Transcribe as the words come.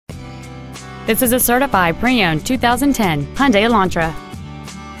This is a certified pre-owned 2010 Hyundai Elantra.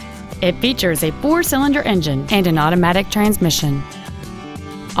 It features a 4-cylinder engine and an automatic transmission.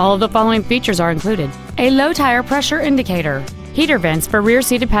 All of the following features are included: a low tire pressure indicator, heater vents for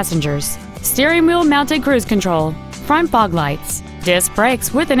rear-seated passengers, steering wheel mounted cruise control, front fog lights, disc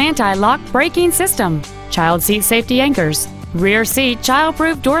brakes with an anti-lock braking system, child seat safety anchors, rear seat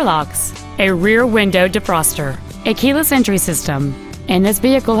child-proof door locks, a rear window defroster, a keyless entry system, and this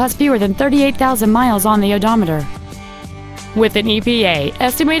vehicle has fewer than 38,000 miles on the odometer. With an EPA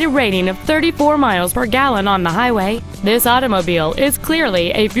estimated rating of 34 miles per gallon on the highway, this automobile is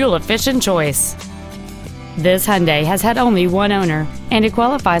clearly a fuel-efficient choice. This Hyundai has had only one owner, and it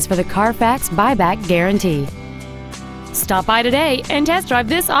qualifies for the Carfax buyback guarantee. Stop by today and test drive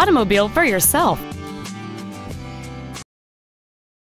this automobile for yourself.